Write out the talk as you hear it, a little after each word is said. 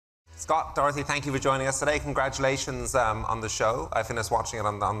Scott, Dorothy, thank you for joining us today. Congratulations on the show. I finished watching it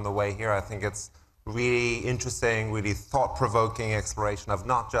on the way here. I think it's really interesting, really thought-provoking exploration of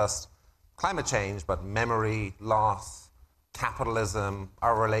not just climate change, but memory, loss, capitalism,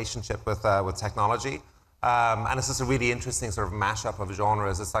 our relationship with technology. And it's just a really interesting sort of mashup of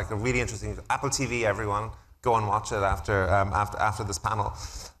genres. It's like a really interesting Apple TV, everyone. Go and watch it after this panel.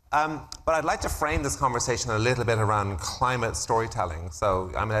 But I'd like to frame this conversation a little bit around climate storytelling. So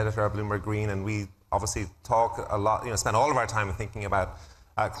I'm an editor at Bloomberg Green, and we obviously talk a lot, spend all of our time thinking about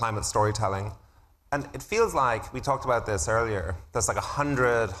climate storytelling. And it feels like, we talked about this earlier, there's like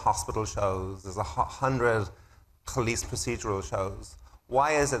 100 hospital shows, there's 100 police procedural shows.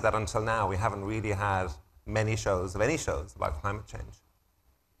 Why is it that until now we haven't really had many shows, of any shows, about climate change?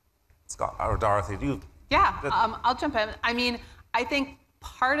 Scott, or Dorothy, do you? Yeah, I'll jump in. I mean, I think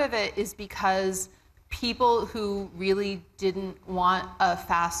part of it is because people who really didn't want a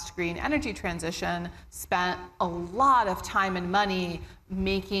fast green energy transition spent a lot of time and money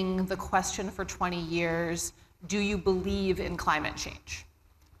making the question for 20 years, do you believe in climate change?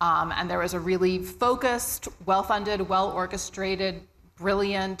 And there was a really focused, well-funded, well-orchestrated,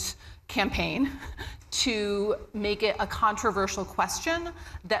 brilliant campaign to make it a controversial question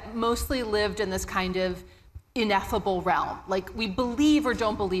that mostly lived in this kind of ineffable realm. Like, we believe or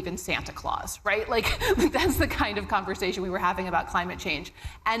don't believe in Santa Claus, right? Like, that's the kind of conversation we were having about climate change.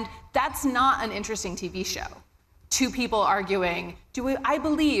 And that's not an interesting TV show. Two people arguing, I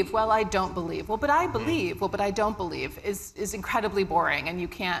believe, well, I don't believe. Well, but I believe, well, but I don't believe, is incredibly boring, and you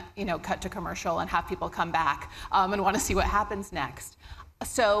can't, cut to commercial and have people come back and want to see what happens next.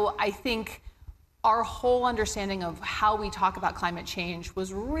 So I think our whole understanding of how we talk about climate change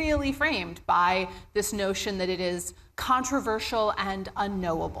was really framed by this notion that it is controversial and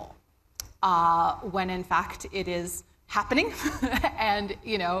unknowable, when in fact it is happening. And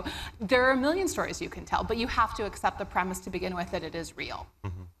there are a million stories you can tell, but you have to accept the premise to begin with that it is real.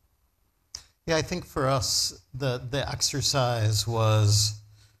 Mm-hmm. Yeah, I think for us, the exercise was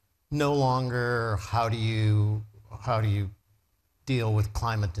no longer how do you deal with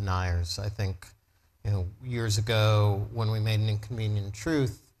climate deniers. I think years ago, when we made An Inconvenient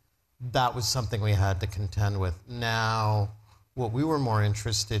Truth, that was something we had to contend with. Now, what we were more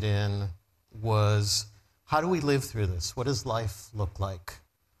interested in was, how do we live through this? What does life look like?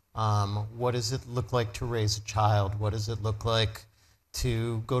 What does it look like to raise a child? What does it look like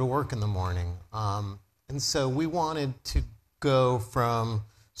to go to work in the morning? And so we wanted to go from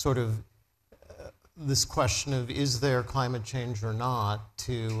sort of this question of, is there climate change or not,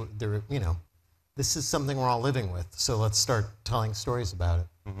 to there, this is something we're all living with, so let's start telling stories about it.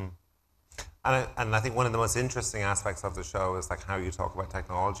 Mm-hmm. And I think one of the most interesting aspects of the show is like how you talk about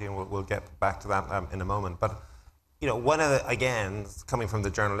technology, and we'll get back to that in a moment. But one of the, again, coming from the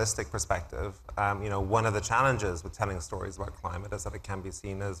journalistic perspective, one of the challenges with telling stories about climate is that it can be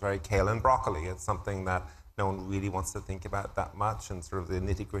seen as very kale and broccoli. It's something that no one really wants to think about that much, and sort of the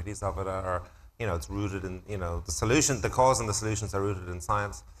nitty-gritties of it are, it's rooted in, the cause and the solutions are rooted in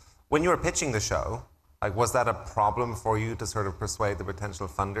science. When you were pitching the show, like, was that a problem for you to sort of persuade the potential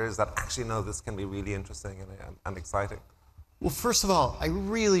funders that actually, no, this can be really interesting and exciting? Well, first of all, I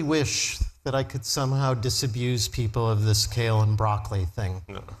really wish that I could somehow disabuse people of this kale and broccoli thing.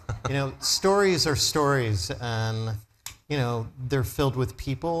 No. Stories are stories, and they're filled with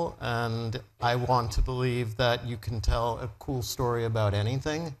people, and I want to believe that you can tell a cool story about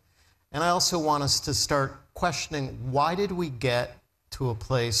anything. And I also want us to start questioning, why did we get to a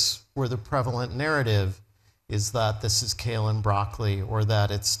place where the prevalent narrative is that this is kale and broccoli, or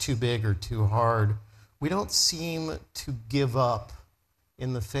that it's too big or too hard? We don't seem to give up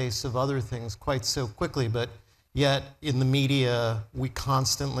in the face of other things quite so quickly, but yet in the media, we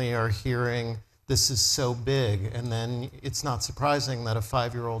constantly are hearing this is so big, and then it's not surprising that a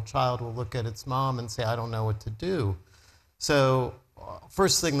 5-year-old child will look at its mom and say, I don't know what to do. So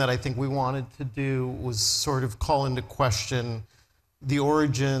first thing that I think we wanted to do was sort of call into question the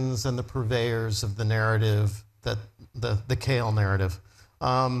origins and the purveyors of the narrative, that the kale narrative.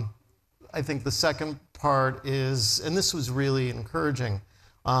 I think the second part is, and this was really encouraging,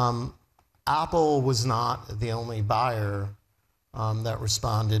 Apple was not the only buyer that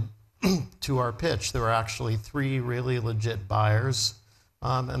responded to our pitch. There were actually 3 really legit buyers,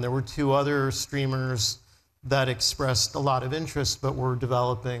 and there were 2 other streamers that expressed a lot of interest but were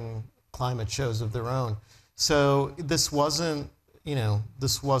developing climate shows of their own. So this wasn't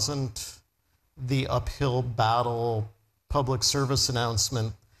the uphill battle public service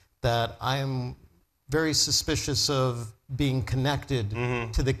announcement that I am very suspicious of being connected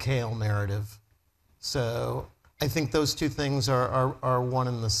to the kale narrative. So I think those two things are one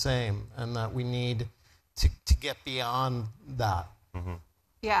and the same, and that we need to get beyond that. Mm-hmm.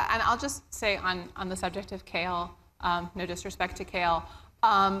 Yeah, and I'll just say on the subject of kale, no disrespect to kale,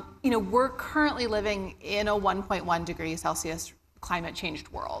 we're currently living in a 1.1 degrees Celsius climate changed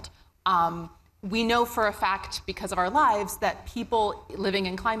world. We know for a fact, because of our lives, that people living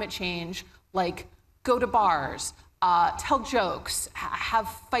in climate change, like, go to bars, tell jokes, have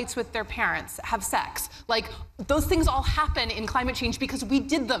fights with their parents, have sex. Like, those things all happen in climate change because we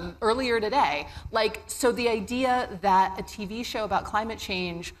did them earlier today. Like, so the idea that a TV show about climate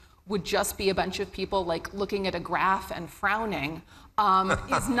change would just be a bunch of people, like, looking at a graph and frowning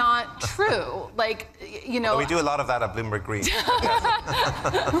is not true. Like, Well, we do a lot of that at Bloomberg Green.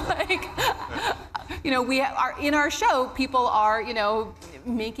 Like, we are in our show, people are,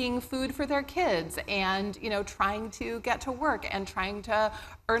 making food for their kids and, trying to get to work and trying to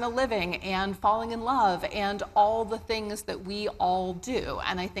earn a living and falling in love and all the things that we all do.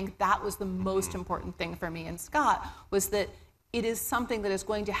 And I think that was the most important thing for me and Scott, was that it is something that is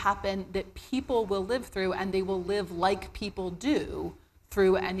going to happen that people will live through, and they will live like people do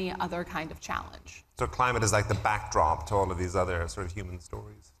through any other kind of challenge. So climate is like the backdrop to all of these other sort of human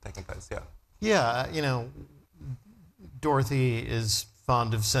stories taking place, yeah. Yeah, Dorothy is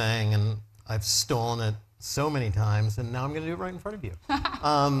fond of saying, and I've stolen it so many times, and now I'm going to do it right in front of you,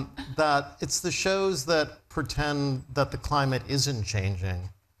 that it's the shows that pretend that the climate isn't changing,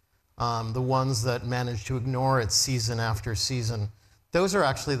 the ones that manage to ignore it season after season, those are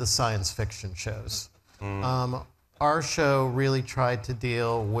actually the science fiction shows. Our show really tried to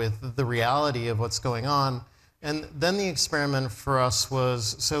deal with the reality of what's going on. And then the experiment for us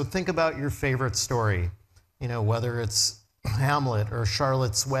was, so think about your favorite story, whether it's Hamlet or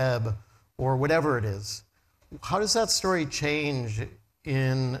Charlotte's Web or whatever it is. How does that story change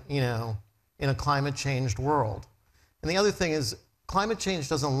in a climate changed world? And the other thing is, climate change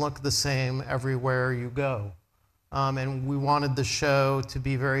doesn't look the same everywhere you go. And we wanted the show to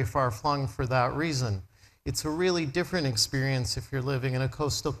be very far-flung for that reason. It's a really different experience if you're living in a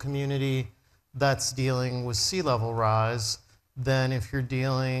coastal community that's dealing with sea level rise than if you're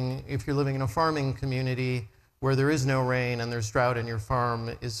living in a farming community where there is no rain and there's drought and your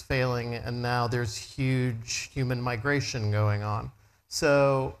farm is failing and now there's huge human migration going on.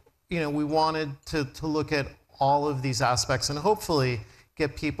 So, we wanted to look at all of these aspects and hopefully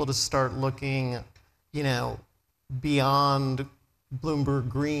get people to start looking, beyond Bloomberg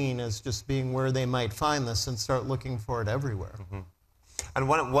Green as just being where they might find this and start looking for it everywhere. Mm-hmm. And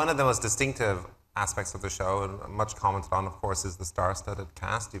one of the most distinctive aspects of the show, and much commented on, of course, is the star-studded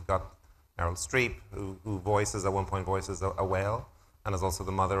cast. You've got Meryl Streep, who voices, at one point voices a whale, and is also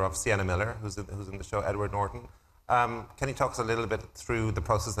the mother of Sienna Miller, who's in the show, Edward Norton. Can you talk us a little bit through the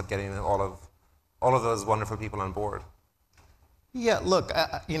process of getting all of those wonderful people on board? Yeah, look,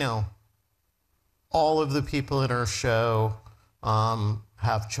 all of the people in our show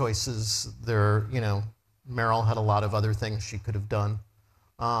have choices. Meryl had a lot of other things she could have done.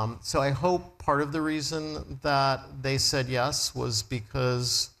 So I hope part of the reason that they said yes was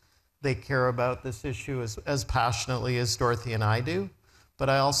because they care about this issue as passionately as Dorothy and I do. But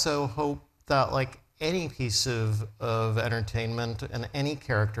I also hope that, like any piece of entertainment and any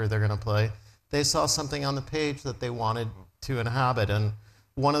character they're going to play, they saw something on the page that they wanted to inhabit. And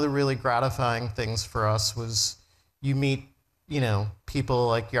one of the really gratifying things for us was you meet, people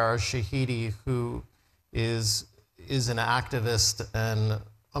like Yara Shahidi, who is an activist and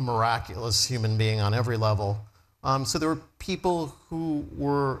a miraculous human being on every level. So there were people who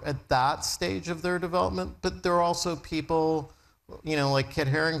were at that stage of their development, but there are also people, like Kit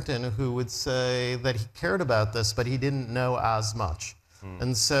Harington, who would say that he cared about this, but he didn't know as much.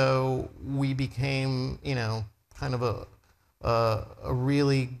 And so we became, kind of a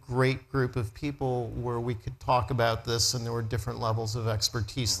really great group of people where we could talk about this, and there were different levels of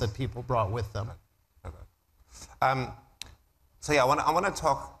expertise that people brought with them. So yeah, I want to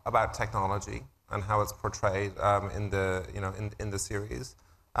talk about technology and how it's portrayed in the series.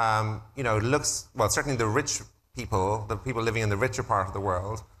 It looks, well, certainly the rich people, the people living in the richer part of the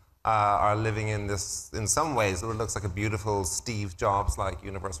world, are living in this, in some ways, it looks like a beautiful Steve Jobs-like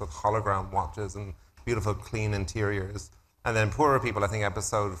universe with hologram watches and beautiful clean interiors. And then poorer people, I think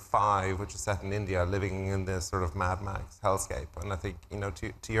episode 5, which is set in India, living in this sort of Mad Max hellscape. And I think,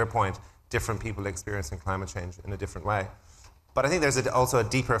 to your point, different people experiencing climate change in a different way. But I think there's also a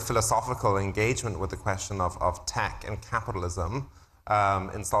deeper philosophical engagement with the question of tech and capitalism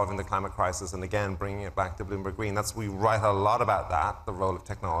in solving the climate crisis, and again, bringing it back to Bloomberg Green. We write a lot about that, the role of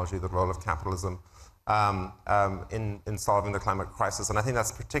technology, the role of capitalism, in solving the climate crisis. And I think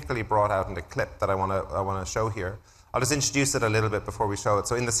that's particularly brought out in the clip that I want to show here. I'll just introduce it a little bit before we show it.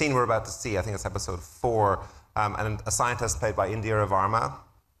 So in the scene we're about to see, I think it's episode 4, and a scientist played by Indira Varma,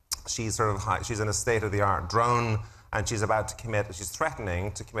 she's in a state-of-the-art drone, and she's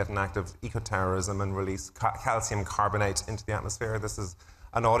threatening to commit an act of eco-terrorism and release calcium carbonate into the atmosphere. This is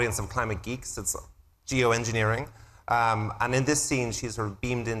an audience of climate geeks. It's geoengineering. And in this scene, she's sort of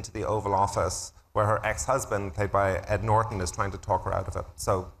beamed into the Oval Office where her ex-husband, played by Ed Norton, is trying to talk her out of it.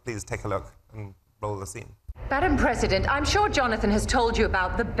 So please take a look and roll the scene. Madam President, I'm sure Jonathan has told you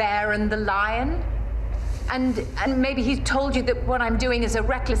about the bear and the lion. And maybe he's told you that what I'm doing is a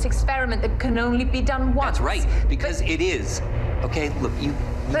reckless experiment that can only be done once. That's right, because it is. Okay, look,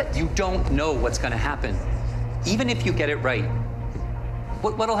 you don't know what's going to happen. Even if you get it right,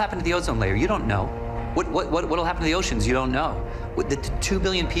 what'll happen to the ozone layer? You don't know. What'll happen to the oceans? You don't know. With the 2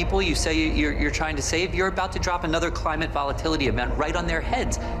 billion people you say you're trying to save, you're about to drop another climate volatility event right on their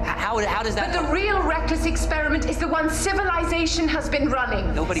heads. How does that... But the real reckless experiment is the one civilization has been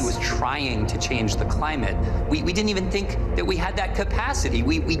running. Nobody was trying to change the climate. We didn't even think that we had that capacity.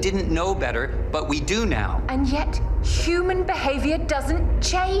 We didn't know better, but we do now. And yet, human behavior doesn't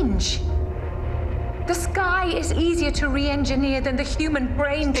change. The sky is easier to re-engineer than the human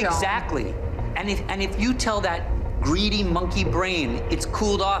brain, John. Exactly. And if you tell that greedy monkey brain it's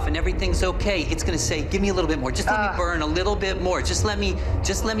cooled off and everything's okay, it's going to say, give me a little bit more. Just let me burn a little bit more. Just let me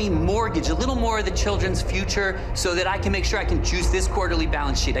mortgage a little more of the children's future so that I can make sure I can juice this quarterly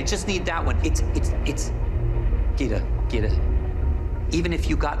balance sheet. I just need that one. It's Gita. Even if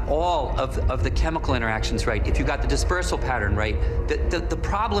you got all of the chemical interactions right, if you got the dispersal pattern right, the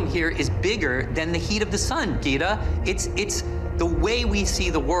problem here is bigger than the heat of the sun, Gita. It's the way we see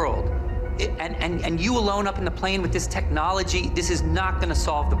the world. And you alone up in the plane with this technology, this is not going to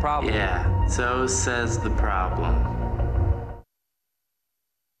solve the problem. Yeah, so says the problem.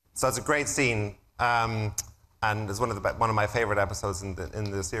 So it's a great scene, and it's one of my favorite episodes in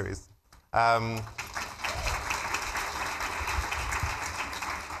the series. But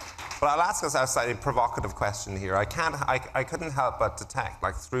I'll ask us a slightly provocative question here. I couldn't help but detect,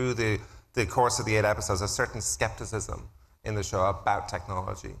 like through the course of the 8 episodes, a certain skepticism in the show about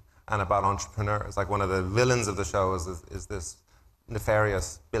technology and about entrepreneurs. Like one of the villains of the show is this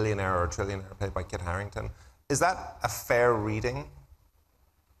nefarious billionaire or trillionaire played by Kit Harington. Is that a fair reading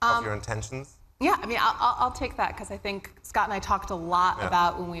of your intentions? Yeah, I mean, I'll take that because I think Scott and I talked a lot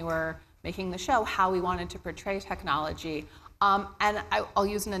about when we were making the show how we wanted to portray technology. And I'll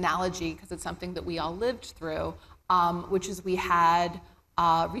use an analogy because it's something that we all lived through, which is we had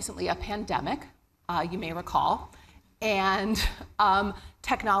recently a pandemic, you may recall. And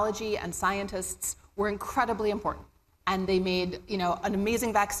technology and scientists were incredibly important. And they made, an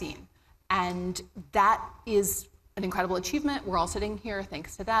amazing vaccine. And that is an incredible achievement. We're all sitting here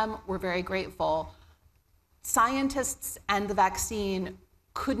thanks to them. We're very grateful. Scientists and the vaccine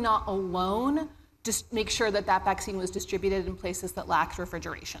could not alone just make sure that that vaccine was distributed in places that lacked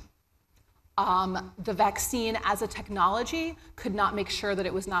refrigeration. The vaccine as a technology could not make sure that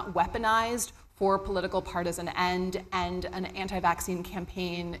it was not weaponized for political partisan end and an anti-vaccine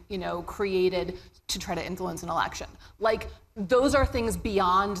campaign, created to try to influence an election. Like, those are things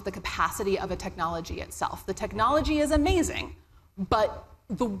beyond the capacity of a technology itself. The technology is amazing, but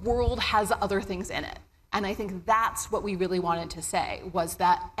the world has other things in it. And I think that's what we really wanted to say, was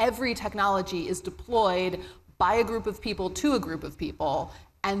that every technology is deployed by a group of people to a group of people,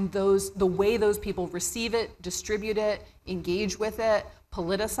 and the way those people receive it, distribute it, engage with it,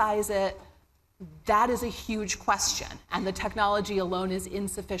 politicize it, that is a huge question, and the technology alone is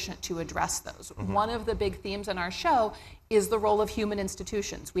insufficient to address those. Mm-hmm. One of the big themes in our show is the role of human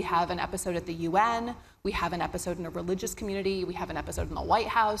institutions. We have an episode at the UN, we have an episode in a religious community, we have an episode in the White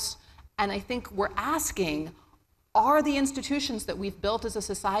House, and I think we're asking, are the institutions that we've built as a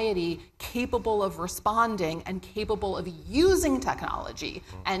society capable of responding and capable of using technology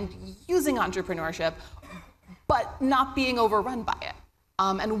and using entrepreneurship, but not being overrun by it?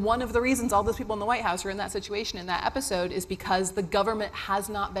 And one of the reasons all those people in the White House are in that situation in that episode is because the government has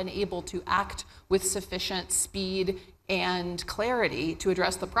not been able to act with sufficient speed and clarity to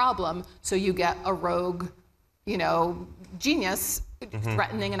address the problem. So you get a rogue, genius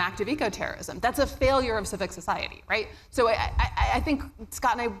threatening an act of eco-terrorism. That's a failure of civic society, right? So I think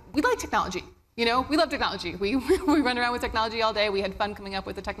Scott and I, we like technology. We love technology. We run around with technology all day. We had fun coming up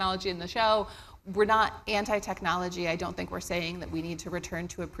with the technology in the show. We're not anti-technology. I don't think we're saying that we need to return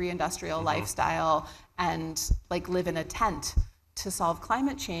to a pre-industrial lifestyle and live in a tent to solve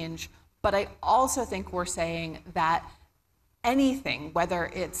climate change. But I also think we're saying that anything,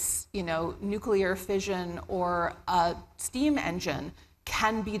 whether it's nuclear fission or a steam engine,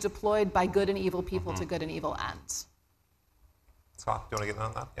 can be deployed by good and evil people to good and evil ends. Scott, do you want to get in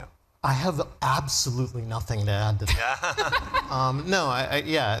on that? Yeah. I have absolutely nothing to add to that. No,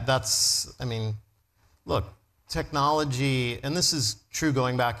 look, technology, and this is true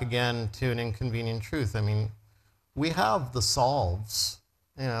going back again to an inconvenient truth. I mean, we have the solves.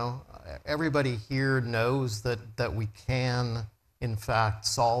 Everybody here knows that we can, in fact,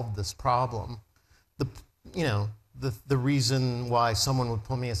 solve this problem. The reason why someone would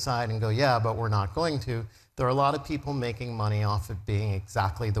pull me aside and go, yeah, but we're not going to, there are a lot of people making money off it being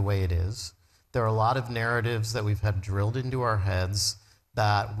exactly the way it is. There are a lot of narratives that we've had drilled into our heads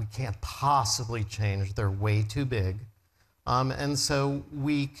that we can't possibly change. They're way too big. And so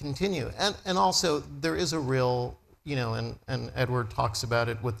we continue. And also, there is a real, and Edward talks about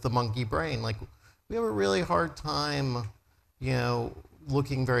it with the monkey brain. Like, we have a really hard time,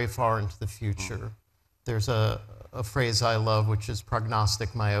 looking very far into the future. There's a phrase I love, which is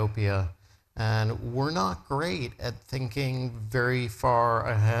prognostic myopia. And we're not great at thinking very far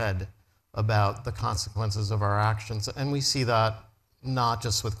ahead about the consequences of our actions. And we see that not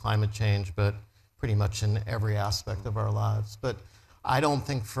just with climate change, but pretty much in every aspect of our lives. But I don't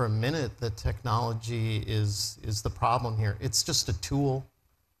think for a minute that technology is the problem here. It's just a tool.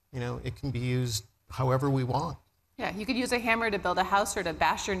 It can be used however we want. Yeah, you could use a hammer to build a house or to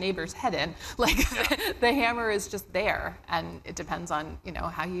bash your neighbor's head in. Like, the hammer is just there, and it depends on,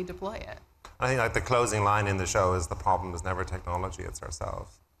 how you deploy it. I think like the closing line in the show is the problem is never technology, it's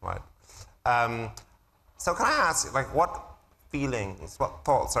ourselves, right? So can I ask, what feelings, what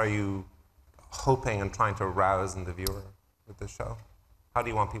thoughts are you hoping and trying to arouse in the viewer with this show? How do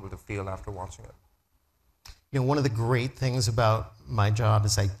you want people to feel after watching it? One of the great things about my job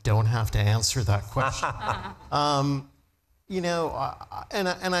is I don't have to answer that question.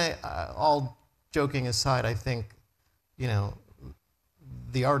 All joking aside, I think,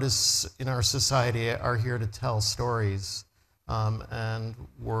 the artists in our society are here to tell stories, and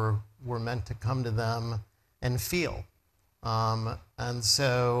we're meant to come to them and feel. And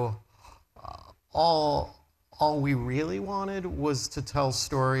so all we really wanted was to tell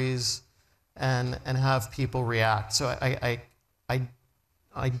stories and have people react. So I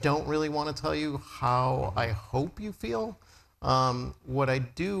don't really want to tell you how I hope you feel. What I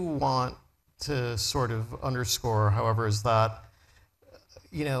do want to sort of underscore, however, is that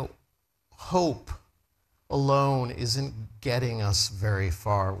hope alone isn't getting us very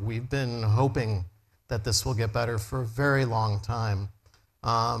far. We've been hoping that this will get better for a very long time.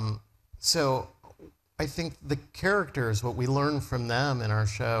 So I think the characters, what we learn from them in our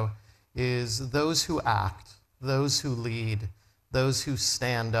show is those who act, those who lead, those who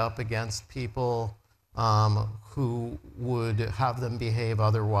stand up against people who would have them behave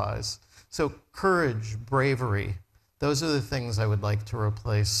otherwise. So courage, bravery, those are the things I would like to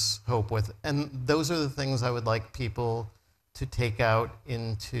replace hope with. And those are the things I would like people to take out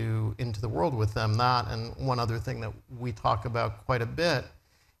into the world with them. That, and one other thing that we talk about quite a bit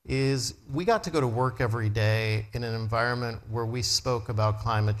is we got to go to work every day in an environment where we spoke about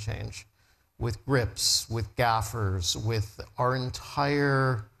climate change with grips, with gaffers, with our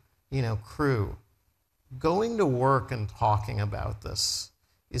entire crew. Going to work and talking about this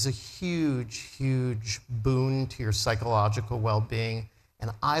is a huge, huge boon to your psychological well-being,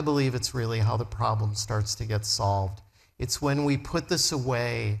 and I believe it's really how the problem starts to get solved. It's when we put this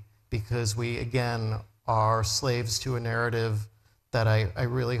away because we, again, are slaves to a narrative that I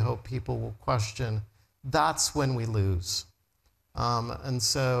really hope people will question. That's when we lose. And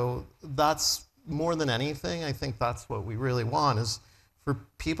so that's more than anything, I think that's what we really want, is for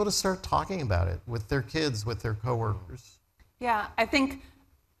people to start talking about it with their kids, with their coworkers. Yeah, I think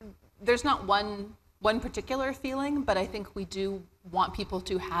there's not one particular feeling, but I think we do want people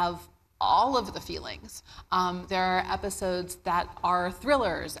to have all of the feelings. There are episodes that are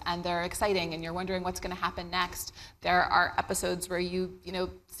thrillers and they're exciting and you're wondering what's going to happen next. There are episodes where you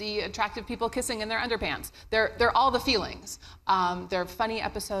see attractive people kissing in their underpants. They're all the feelings. They're funny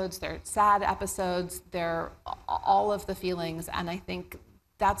episodes, they're sad episodes, they're all of the feelings. And I think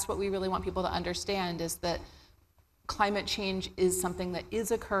that's what we really want people to understand, is that climate change is something that is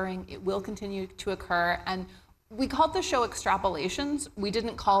occurring. It will continue to occur. And we called the show Extrapolations. We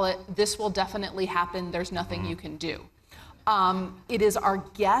didn't call it, this will definitely happen, there's nothing you can do. It is our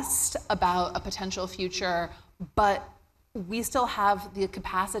guess about a potential future, but we still have the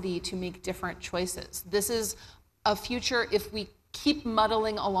capacity to make different choices. This is a future if we keep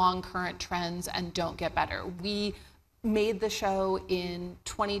muddling along current trends and don't get better. We made the show in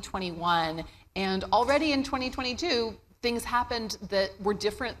 2021, and already in 2022, things happened that were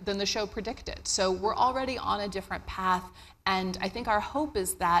different than the show predicted. So we're already on a different path, and I think our hope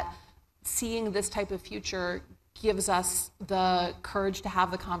is that seeing this type of future gives us the courage to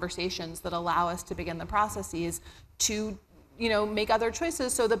have the conversations that allow us to begin the processes to, make other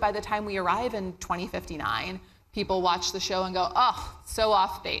choices, so that by the time we arrive in 2059, people watch the show and go, oh, so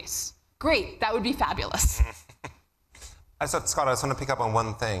off base. Great, that would be fabulous. Scott, I just want to pick up on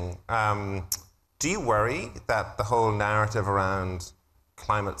one thing. Do you worry that the whole narrative around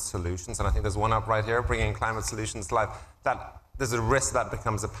climate solutions, and I think there's one up right here, bringing climate solutions to life, that there's a risk that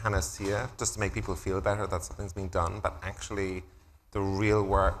becomes a panacea just to make people feel better that something's being done, but actually the real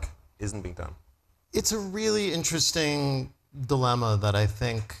work isn't being done? It's a really interesting dilemma that I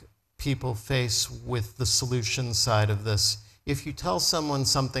think people face with the solution side of this. If you tell someone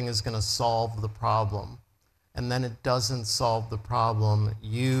something is going to solve the problem, and then it doesn't solve the problem,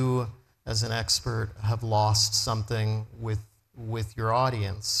 you, as an expert, have lost something with your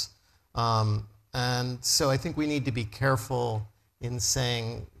audience. And so I think we need to be careful in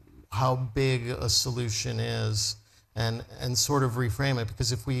saying how big a solution is and sort of reframe it,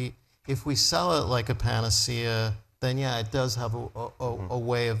 because if we sell it like a panacea, then yeah, it does have a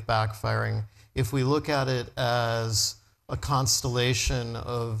way of backfiring. If we look at it as a constellation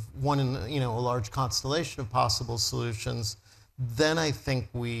of a large constellation of possible solutions, then I think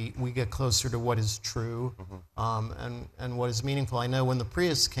we get closer to what is true and what is meaningful. I know when the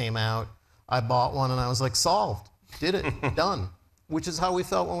Prius came out, I bought one and I was like, solved, did it, done, which is how we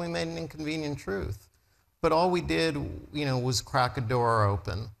felt when we made An Inconvenient Truth. But all we did, was crack a door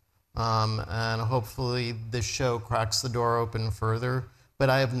open. And hopefully this show cracks the door open further. But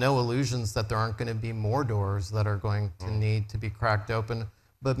I have no illusions that there aren't going to be more doors that are going to need to be cracked open.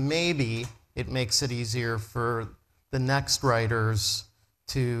 But maybe it makes it easier for the next writers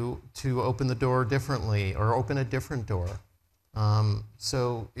to open the door differently or open a different door.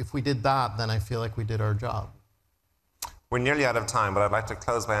 So if we did that, then I feel like we did our job. We're nearly out of time, but I'd like to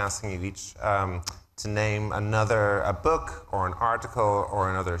close by asking you each to name a book or an article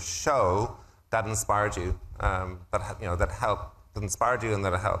or another show that inspired you, that inspired you and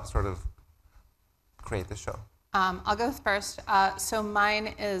that helped sort of create the show. I'll go first. So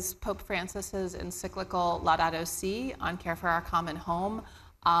mine is Pope Francis's encyclical Laudato Si on Care for Our Common Home.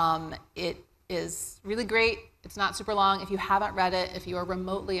 It is really great. It's not super long. If you haven't read it, if you are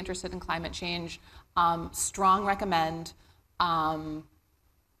remotely interested in climate change, strong recommend.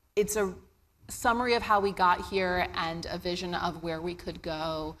 It's a summary of how we got here and a vision of where we could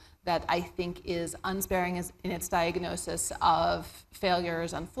go that I think is unsparing in its diagnosis of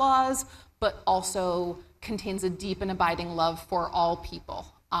failures and flaws, but also contains a deep and abiding love for all people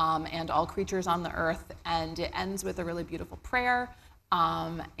and all creatures on the earth. And it ends with a really beautiful prayer.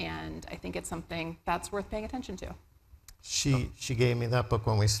 And I think it's something that's worth paying attention to. She gave me that book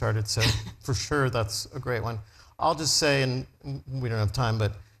when we started, so for sure that's a great one. I'll just say, and we don't have time,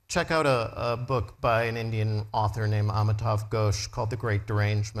 but check out a book by an Indian author named Amitav Ghosh called The Great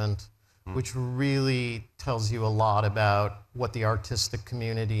Derangement, which really tells you a lot about what the artistic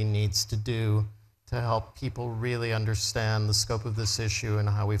community needs to do to help people really understand the scope of this issue and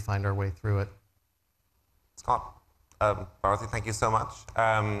how we find our way through it. Scott, Dorothy, thank you so much.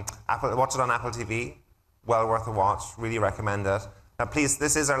 Watch it on Apple TV. Well worth a watch. Really recommend it. Now, please,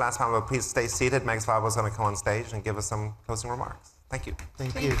 this is our last panel, but please stay seated. Megs Fab is going to come on stage and give us some closing remarks. Thank you.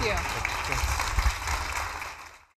 Thank you. Thank you.